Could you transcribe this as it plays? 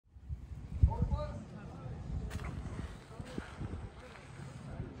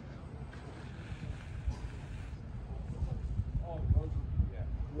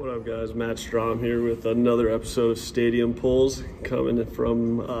What up, guys? Matt Strahm here with another episode of Stadium Pulls, coming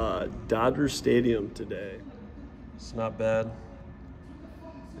from Dodger Stadium today. It's not bad.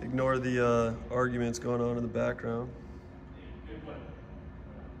 Ignore the arguments going on in the background.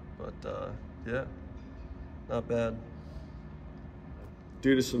 But yeah, not bad.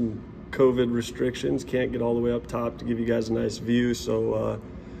 Due to some COVID restrictions, can't get all the way up top to give you guys a nice view, so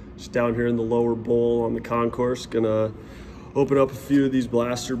just down here in the lower bowl on the concourse, gonna open up a few of these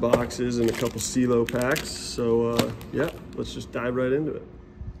blaster boxes and a couple CeeLo packs. So yeah, let's just dive right into it.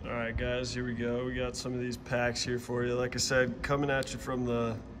 All right, guys, here we go. We got some of these packs here for you. Like I said, coming at you from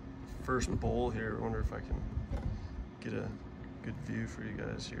the first bowl here. I wonder if I can get a good view for you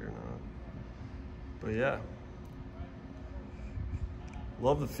guys here or not. But yeah,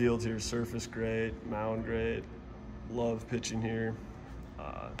 love the field here. Surface great, mound great. Love pitching here.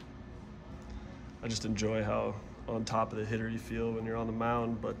 I just enjoy how on top of the hitter you feel when you're on the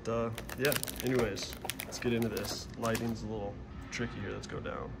mound. But yeah, anyways, let's get into this. Lighting's a little tricky here. Let's go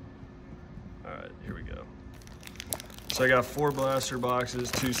down. All right, here we go. So I got 4 blaster boxes,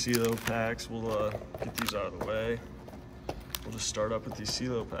 2 CeeLo packs. We'll get these out of the way. We'll just start up with these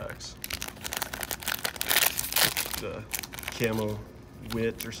CeeLo packs. The camo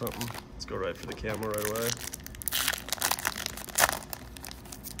wit or something. Let's go right for the camo right away.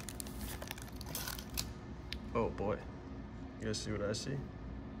 Oh boy, you guys see what I see?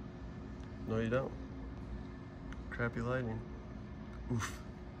 No, you don't. Crappy lighting. Oof.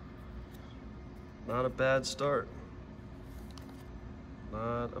 Not a bad start.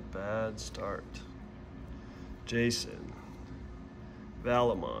 Not a bad start. Jason,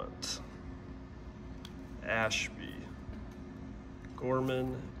 Valamont, Ashby,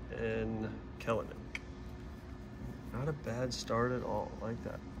 Gorman, and Kellenic. Not a bad start at all. I like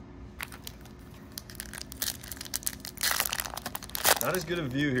that. Not as good a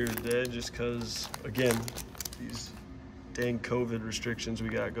view here today, just because, again, these dang COVID restrictions we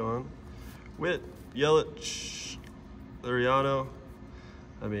got going. Witt, Yelich, Liriano.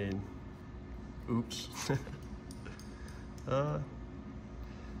 I mean, oops.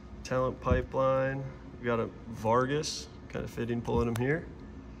 Talent pipeline. We got a Vargas, kind of fitting pulling him here.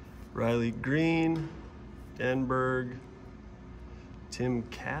 Riley Green, Denberg, Tim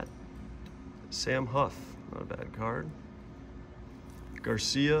Cat, Sam Huff, not a bad card.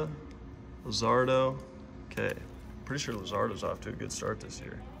 Garcia, Luzardo. Okay, pretty sure Luzardo's off to a good start this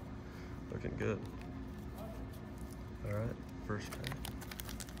year. Looking good. All right, first pack.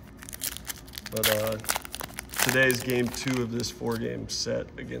 But today's game 2 of this 4-game set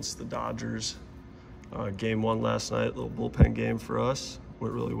against the Dodgers. Game 1 last night, little bullpen game for us.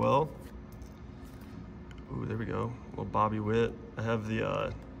 Went really well. Ooh, there we go. Little Bobby Witt. I have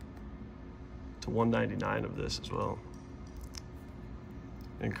the to 199 of this as well.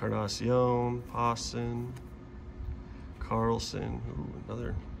 Encarnacion, Posson, Carlson, ooh,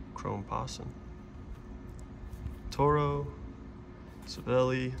 another Chrome Posson. Toro,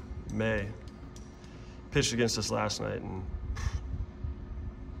 Savelli, May. Pitched against us last night and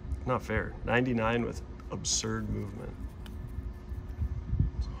not fair. 99 with absurd movement.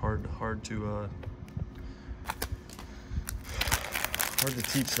 It's hard to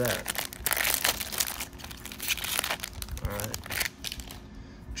teach that. All right.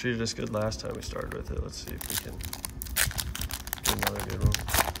 Treated us good last time we started with it. Let's see if we can get another good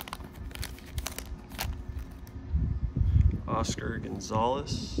one. Oscar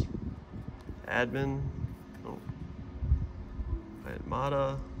Gonzalez, Admin, oh,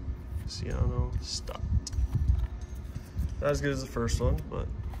 Mata, Ciano, Stott. Not as good as the first one, but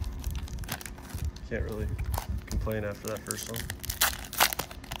can't really complain after that first one.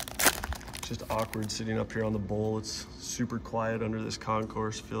 Just awkward sitting up here on the bowl. It's super quiet under this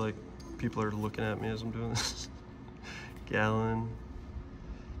concourse. I feel like people are looking at me as I'm doing this. Gallen,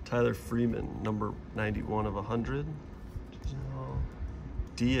 Tyler Freeman, number 91 of 100.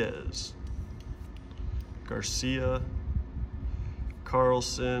 Diaz, Garcia,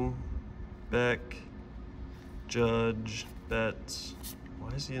 Carlson, Beck, Judge, Betts.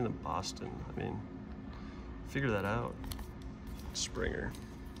 Why is he in Boston? I mean, figure that out. Springer.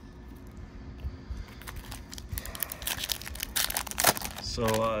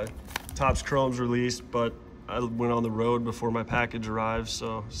 So Topps Chrome's released, but I went on the road before my package arrived,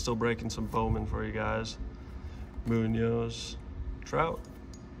 so still breaking some Bowman for you guys. Munoz, Trout,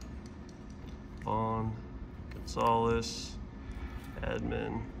 Vaughn, Gonzalez,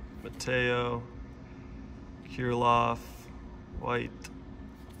 Edman, Mateo, Kirilloff, White,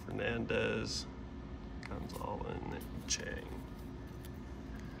 Fernandez, Gonzalez, and Chang.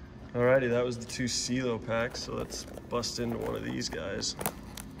 Alrighty, that was the 2 CeeLo packs, so let's bust into one of these guys.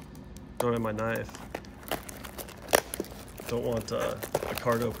 Don't have my knife. Don't want a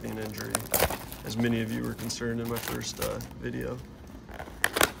card opening injury, as many of you were concerned in my first video. All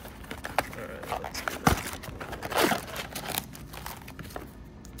right, let's do that.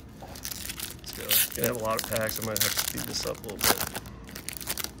 Let's go. Gonna have a lot of packs. I might have to speed this up a little bit.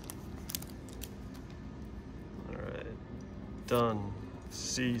 All right, done.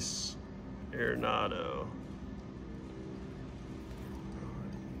 Cease. Arenado.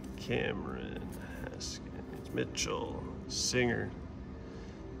 Cameron. Haskins. Mitchell. Singer.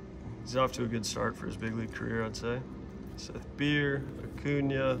 He's off to a good start for his big league career, I'd say. Seth Beer,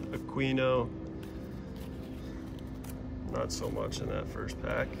 Acuna, Aquino. Not so much in that first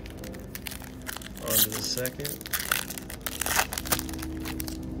pack. On to the second.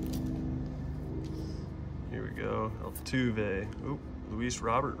 Here we go. Altuve. Oop, Luis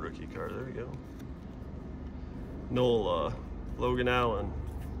Robert rookie card. There we go. Nola. Logan Allen.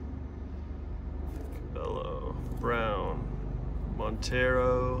 Cabello. Brown.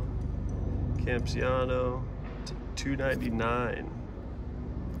 Montero. Campsiano. 299.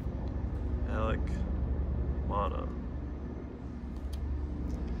 Alec Mana.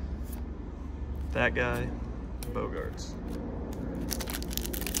 That guy. Bogarts.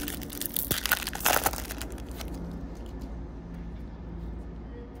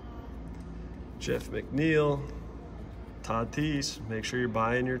 Jeff McNeil. Tatis. Make sure you're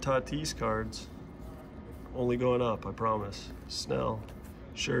buying your Tatis cards. Only going up, I promise. Snell.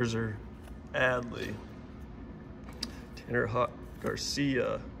 Scherzer. Adley. Tanner Huck.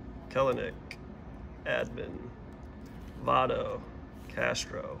 Garcia. Kelenic. Admin. Votto.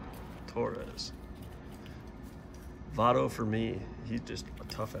 Castro. Torres. Votto for me, he's just a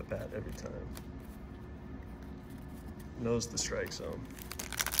tough at bat every time. Knows the strike zone.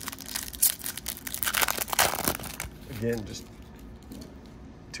 Again, just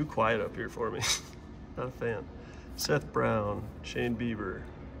too quiet up here for me. Not a fan. Seth Brown, Shane Bieber,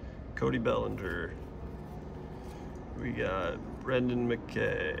 Cody Bellinger. We got Brendan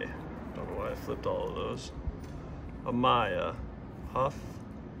McKay. Don't know why I flipped all of those. Amaya, Huff,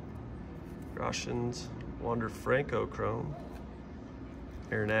 Russians, Wander Franco Chrome,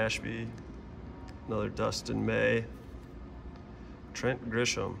 Aaron Ashby, another Dustin May, Trent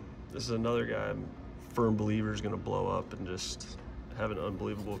Grisham. This is another guy I'm a firm believer is going to blow up and just have an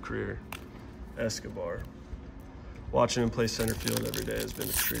unbelievable career. Escobar. Watching him play center field every day has been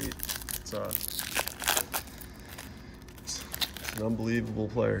a treat. It's an unbelievable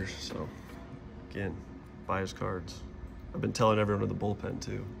player. So, again, buy his cards. I've been telling everyone in the bullpen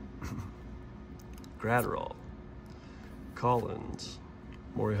too. Gratterall, Collins,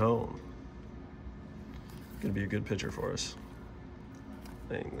 Morihone. Gonna be a good pitcher for us.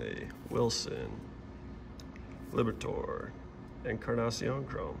 Langley, Wilson, Libertor, Encarnacion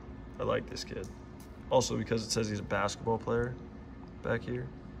Chrome. I like this kid. Also because it says he's a basketball player back here.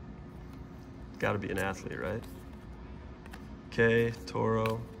 Gotta be an athlete, right? K,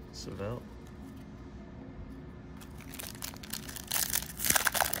 Toro, Savell.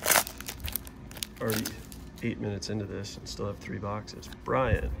 Already 8 minutes into this and still have 3 boxes.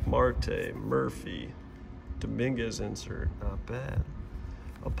 Bryant, Marte, Murphy, Dominguez insert, not bad.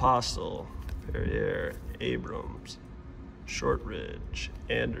 Apostle, Perrier, Abrams, Shortridge,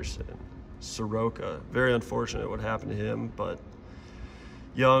 Anderson, Soroka. Very unfortunate what happened to him, but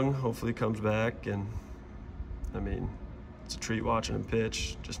young, hopefully comes back. And I mean, it's a treat watching him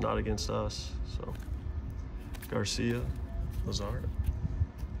pitch, just not against us. So, Garcia, Lazard.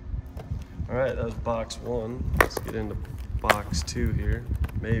 All right, that was box 1. Let's get into box 2 here,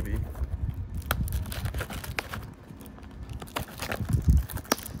 maybe.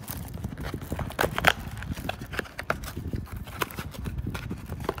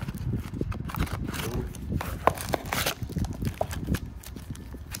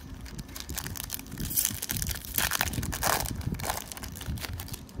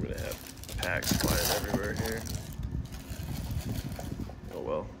 I'm gonna have packs flying everywhere here. Oh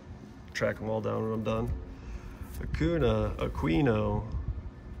well. Track them all down when I'm done. Acuna, Aquino,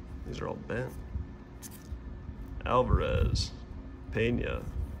 these are all bent. Alvarez, Pena,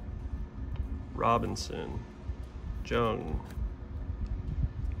 Robinson, Jung,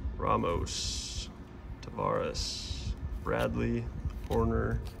 Ramos, Tavares, Bradley,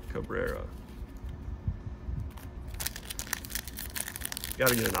 Horner, Cabrera.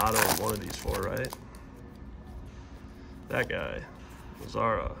 Gotta get an auto on one of these 4, right? That guy,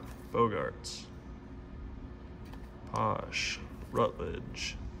 Lazara, Bogarts, Posh,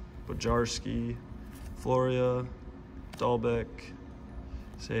 Rutledge, Bojarski, Floria, Dahlbeck,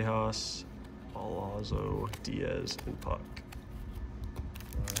 Sejas, Alonso, Diaz, and Puck.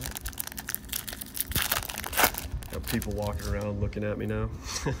 All right. people walking around looking at me now.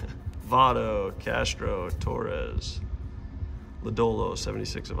 Votto, Castro, Torres, Lodolo,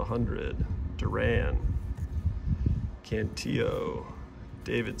 76 of 100, Duran, Cantillo,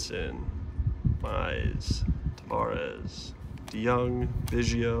 Davidson, Mize, Tavares, DeYoung,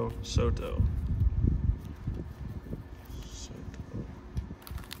 Biggio, Soto.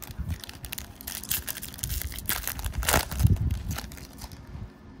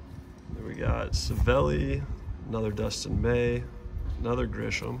 Then we got Savelli, another Dustin May, another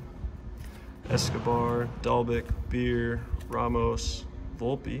Grisham, Escobar, Dalbec, Beer, Ramos,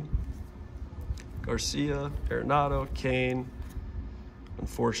 Volpe, Garcia, Arenado, Kane.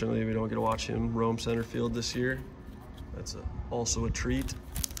 Unfortunately, we don't get to watch him roam center field this year. That's also a treat.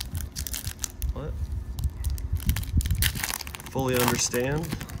 What? Fully understand.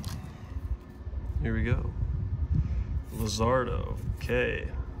 Here we go. Luzardo, K,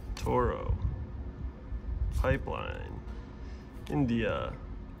 Toro, Pipeline, India,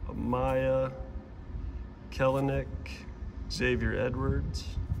 Amaya, Kellenic, Xavier Edwards,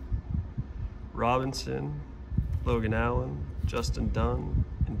 Robinson, Logan Allen, Justin Dunn,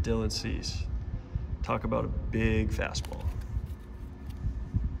 and Dylan Cease. Talk about a big fastball.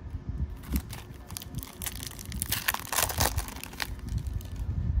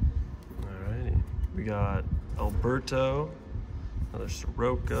 Alrighty, we got Alberto, another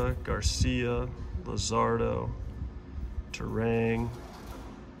Soroka, Garcia, Luzardo, Terang,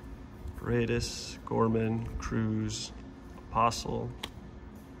 Paredes, Gorman, Cruz, Apostle,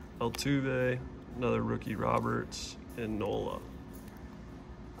 Altuve, another rookie Roberts, and Nola.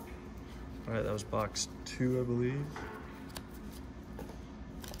 All right, that was box 2, I believe.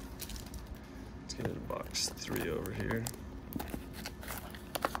 Let's get into box 3 over here.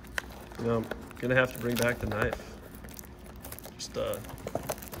 You know, I'm gonna have to bring back the knife. Just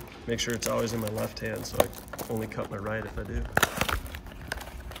make sure it's always in my left hand so I only cut my right if I do.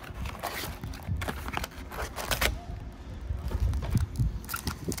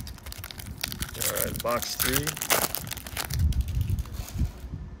 All right, box 3.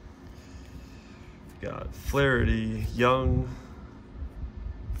 Got Flaherty, Young,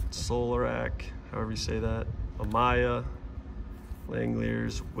 Solarac, however you say that, Amaya,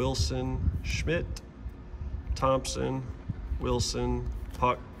 Langeliers, Wilson, Schmidt, Thompson, Wilson,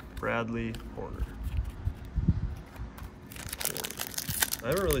 Puck, Bradley, Horner. I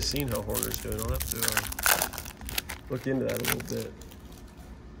haven't really seen how Horner's doing. I'll have to look into that a little bit.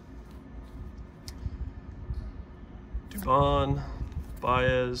 Dubon,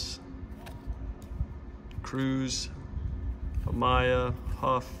 Baez, Cruz, Amaya,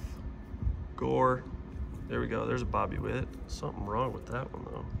 Huff, Gore. There we go. There's a Bobby Witt. Something wrong with that one,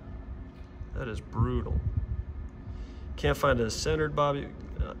 though. That is brutal. Can't find a centered Bobby.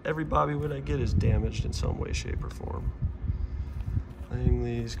 Every Bobby Witt I get is damaged in some way, shape, or form.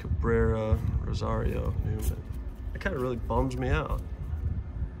 Langley's, Cabrera, Rosario, Newman. That kind of really bums me out.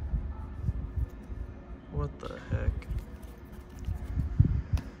 What the heck?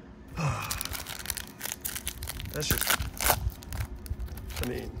 That's just, I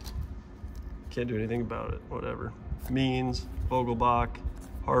mean, can't do anything about it, whatever. Means, Vogelbach,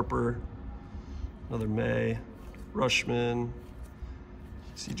 Harper, another May, Rushman,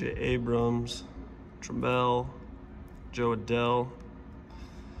 CJ Abrams, Trammell, Joe Adell,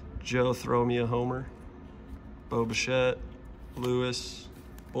 Joe throw me a homer, Bo Bichette, Lewis,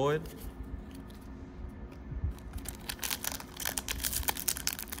 Boyd.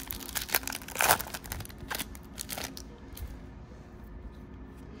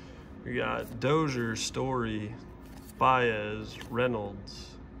 We got Dozier, Story, Baez,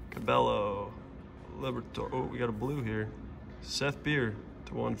 Reynolds, Cabello, Libertor. Oh, we got a blue here. Seth Beer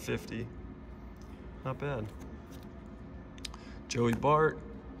to 150. Not bad. Joey Bart,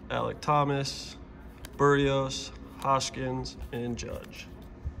 Alec Thomas, Burrios, Hoskins, and Judge.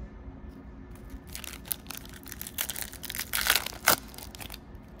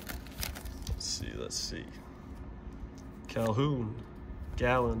 Let's see. Calhoun,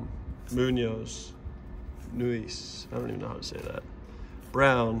 Gallen, Munoz, Nuis, I don't even know how to say that.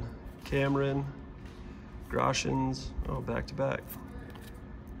 Brown, Cameron, Groshans, oh, back to back.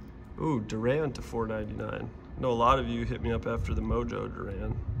 Ooh, Duran to 499. I know a lot of you hit me up after the Mojo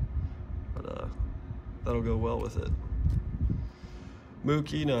Duran, but that'll go well with it.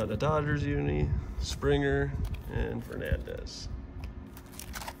 Mookie, not a Dodgers uni, Springer, and Fernandez.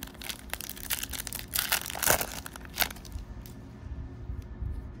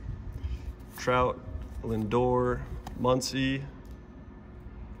 Trout, Lindor, Muncy,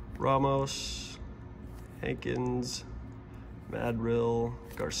 Ramos, Hankins, Madrill,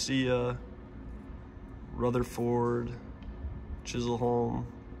 Garcia, Rutherford, Chiselholm,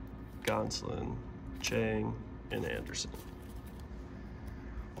 Gonsolin, Chang, and Anderson.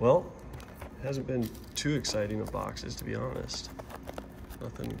 Well, it hasn't been too exciting of boxes, to be honest.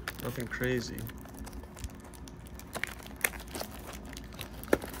 Nothing crazy.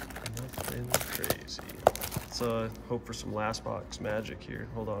 Nothing crazy. Let's hope for some last box magic here.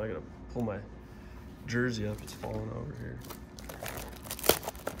 Hold on, I gotta pull my jersey up. It's falling over here.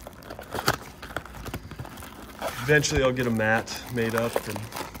 Eventually I'll get a mat made up and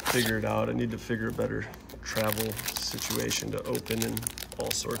figure it out. I need to figure a better travel situation to open in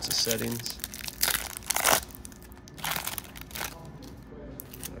all sorts of settings.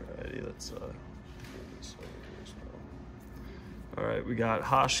 Alrighty, let's all right, we got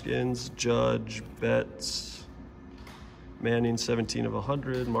Hoskins, Judge, Betts, Manning 17 of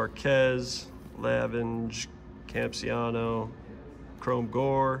 100, Marquez, Lavinge, Campsiano, Chrome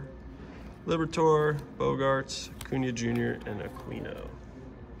Gore, Libertor, Bogarts, Acuna Jr., and Aquino.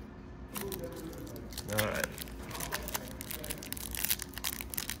 All right.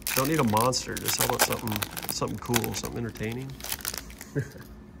 Don't need a monster. Just how about something cool, something entertaining?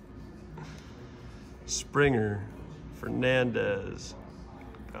 Springer, Fernandez,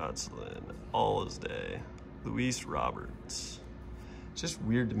 Gonsolin, Allsday, Luis Roberts. It's just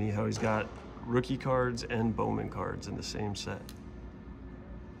weird to me how he's got rookie cards and Bowman cards in the same set.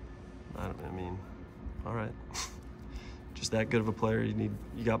 I mean, all right. Just that good of a player, you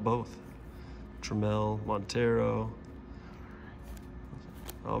got both. Trammell, Montero,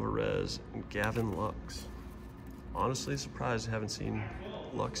 Alvarez, and Gavin Lux. Honestly, surprised I haven't seen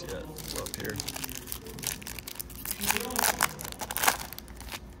Lux yet up here.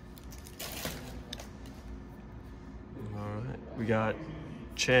 All right, we got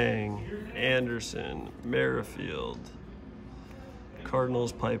Chang, Anderson, Merrifield,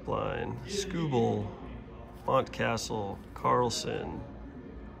 Cardinals Pipeline, Skubal, Montcastle, Carlson,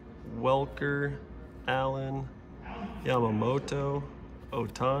 Welker, Allen, Yamamoto,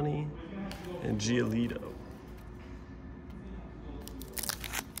 Otani, and Giolito.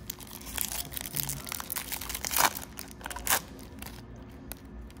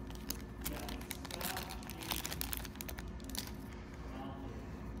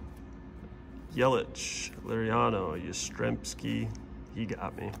 Yelich, Liriano, Yastrzemski, he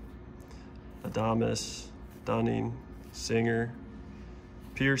got me. Adames, Dunning, Singer,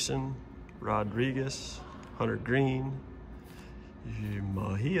 Pearson, Rodriguez, Hunter Green,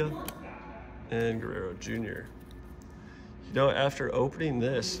 Mejia, and Guerrero Jr. You know, after opening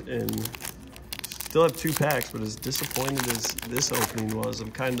this, and still have 2 packs, but as disappointed as this opening was,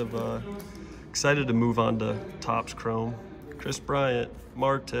 I'm kind of excited to move on to Topps Chrome. Chris Bryant,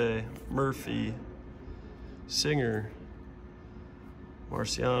 Marte, Murphy, Singer,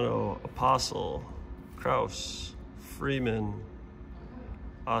 Marciano, Apostle, Kraus, Freeman,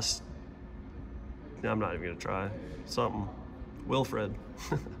 I'm not even gonna try. Something. Wilfred,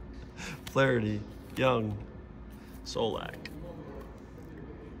 Flaherty, Young, Solak.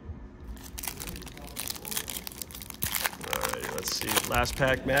 Alright, let's see. Last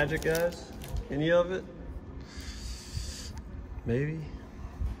pack magic, guys. Any of it? Maybe.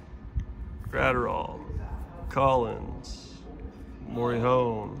 Gratterall, Collins,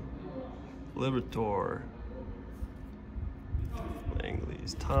 Morihone, Libertor,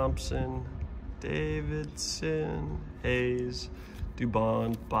 Langley's, Thompson, Davidson, Hayes,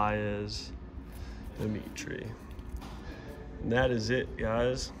 Dubon, Baez, Dimitri. And that is it,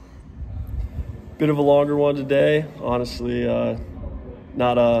 guys. Bit of a longer one today. Honestly,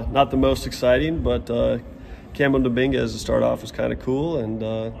 not the most exciting, but Camo Dominguez to start off was kind of cool. And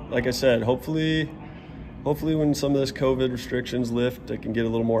like I said, hopefully when some of this COVID restrictions lift, I can get a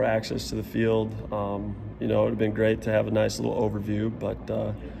little more access to the field. You know, it would have been great to have a nice little overview,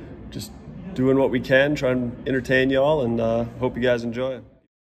 but just doing what we can, trying to entertain y'all, and hope you guys enjoy it.